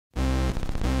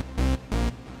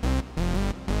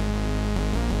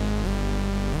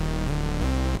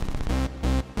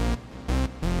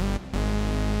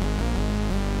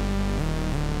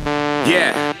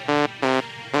Yeah.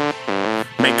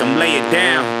 Make them lay it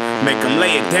down. Make them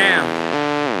lay it down.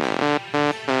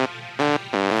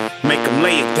 Make them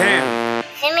lay it down.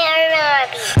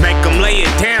 Make them lay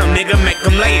it down, nigga. Make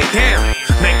them lay it down.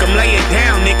 Make them lay it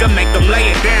down, nigga. Make them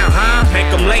lay it down, huh? Make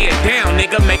them lay it down,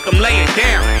 nigga. Make them lay it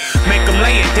down. Make them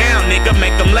lay it down, nigga.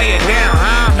 Make them lay it down,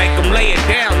 huh? Make them lay it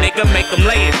down, nigga. Make them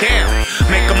lay it down.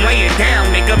 Make them lay it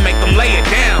down, nigga. Make them lay it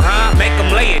down, huh? Make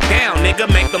them lay it down, nigga.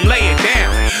 Make them lay it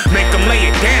down. Make them lay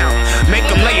it down. Make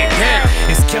them lay it down.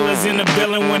 It's killers in the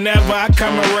building whenever I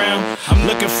come around. I'm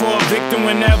looking for a victim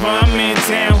whenever I'm in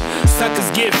town. Suckers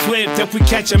get flipped if we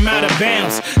catch them out of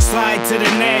bounds. Slide to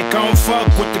the neck, I don't fuck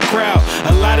with the crowd.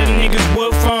 A lot of niggas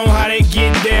wood phone, how they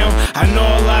get down. I know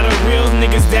a lot of real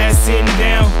niggas that's sitting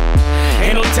down.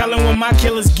 Ain't no telling when my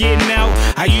killer's getting out.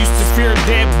 I used to fear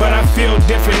death, but I feel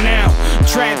different now.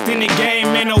 Trapped in the game,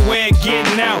 ain't no way of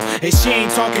getting out. If she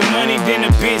ain't talking money, then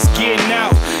the bitch getting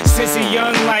out. Since a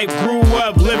young life, grew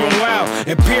up living wild.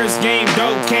 And Pierce game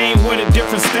dope came with a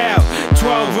different style.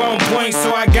 12 on point,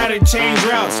 so I gotta change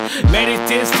routes. Made it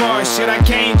this far, shit I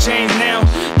can't change now.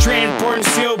 Transporting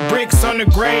sealed bricks on the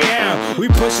Greyhound. We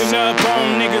pushing up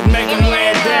on niggas, make them lay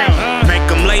it down. Make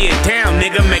them lay it down,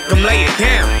 nigga. Make them lay it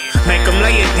down. Make them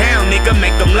lay it down, nigga.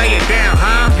 Make them lay it down,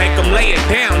 huh? Make them lay it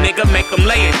down, nigga. Make them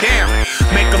lay it down.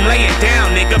 Make them lay it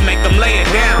down, nigga. Make them lay it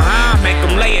down, huh? Make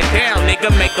them lay it down,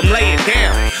 nigga. Make them lay it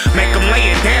down. Make them lay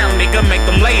it down, nigga. Make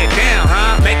them lay it down,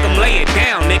 huh? Make them lay it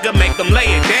down, nigga. Make them lay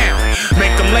it down.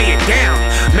 Make them lay it down.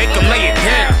 Make them lay it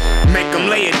down. Make them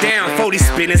lay it down. 40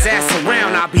 spin his ass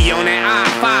around. I'll be on that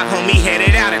I-5, homie,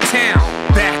 headed out of town.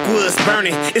 Backwoods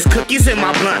burning, it's cookies in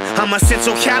my blunt. I'm a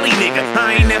Central Cali nigga,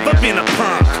 I ain't never been a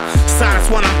punk.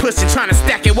 Silence when I'm pushing, trying to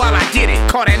stack it while I get it.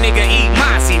 Call that nigga eat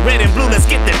Mozzy, red and blue, let's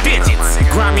get the digits.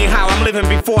 Grimy how I'm living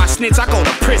before I snitch, I go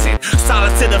to prison.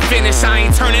 Solid to the finish, I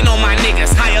ain't turning on my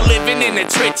niggas. Higher living in the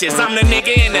trenches, I'm the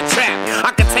nigga in the trap.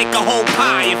 I could take a whole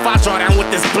pie if I draw down with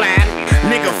this black.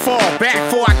 Nigga fall back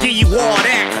before I give you all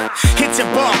that. Hit your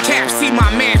ball cap, see my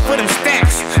man for them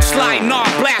stacks. Sliding all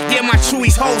black, yeah my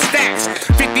chewies whole stacks.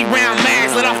 50 round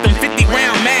mags, let off them 50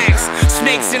 round mags.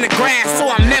 Snakes in the grass, so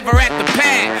I'm never at the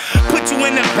pad. Put you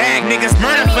in the bag, niggas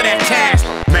murder for that cash.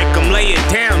 Make them lay it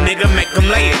down, nigga, make them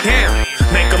lay it down.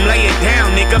 Make them lay it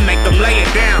down, nigga, make them lay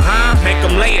it down, huh? Make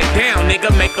them lay it down,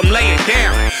 nigga, make them lay it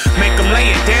down. Make them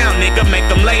lay it down, nigga, make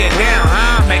them lay it down,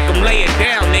 huh? Make them lay it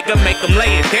down, nigga, make them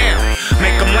lay it down.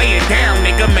 Make them lay it down,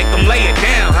 nigga, make them lay it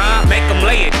down, huh? Make them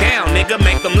lay it down, nigga,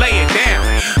 make them lay it down.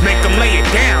 Make them lay it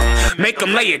down, make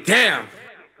them lay it down.